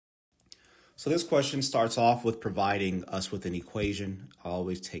So this question starts off with providing us with an equation. I'll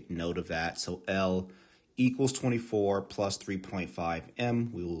always take note of that. So L equals 24 plus 3.5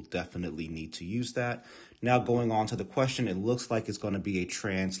 m. We will definitely need to use that. Now going on to the question, it looks like it's going to be a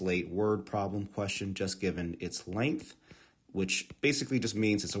translate word problem question just given its length, which basically just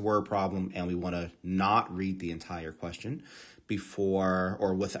means it's a word problem and we want to not read the entire question before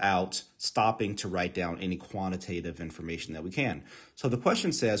or without stopping to write down any quantitative information that we can. So the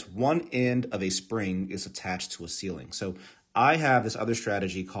question says one end of a spring is attached to a ceiling. So I have this other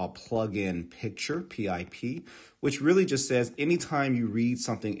strategy called plug-in picture, PIP, which really just says anytime you read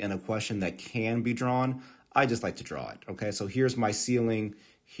something in a question that can be drawn, I just like to draw it. Okay, so here's my ceiling,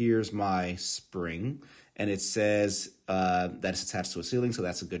 here's my spring, and it says that it's attached to a ceiling, so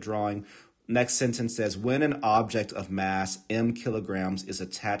that's a good drawing. Next sentence says, when an object of mass m kilograms is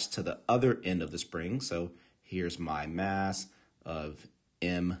attached to the other end of the spring, so here's my mass of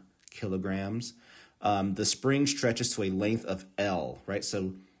m kilograms, the spring stretches to a length of L, right?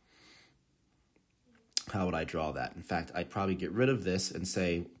 So how would I draw that? In fact, I'd probably get rid of this and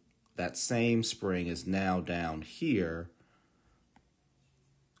say that same spring is now down here,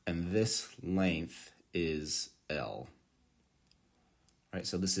 and this length is L. Right,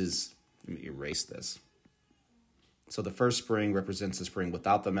 so this is, let me erase this. So the first spring represents the spring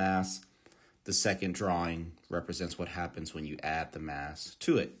without the mass. The second drawing represents what happens when you add the mass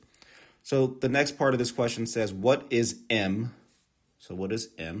to it. So the next part of this question says, what is M? So what is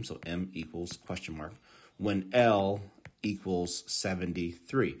M? So M equals question mark when L equals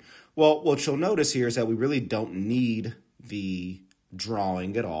 73. Well, what you'll notice here is that we really don't need the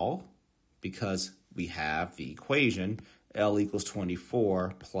drawing at all because we have the equation L equals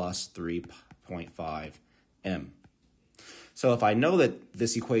 24 plus 3.5 m. So if I know that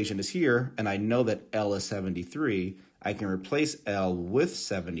this equation is here and I know that L is 73, I can replace L with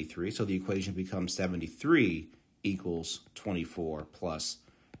 73. So the equation becomes 73 equals 24 plus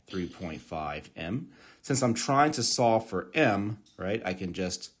 3.5 m. Since I'm trying to solve for m, right, I can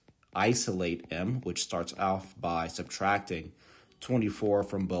just isolate m, which starts off by subtracting 24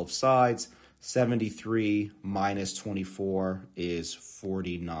 from both sides. 73 minus 24 is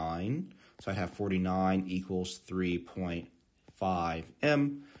 49. So I have 49 equals 3.5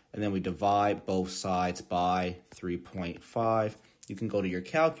 m. And then we divide both sides by 3.5. You can go to your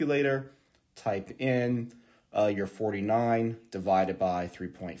calculator, type in your 49 divided by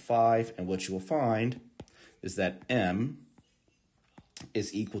 3.5, and what you will find is that m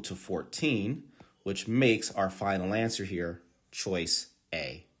is equal to 14, which makes our final answer here choice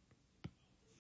A.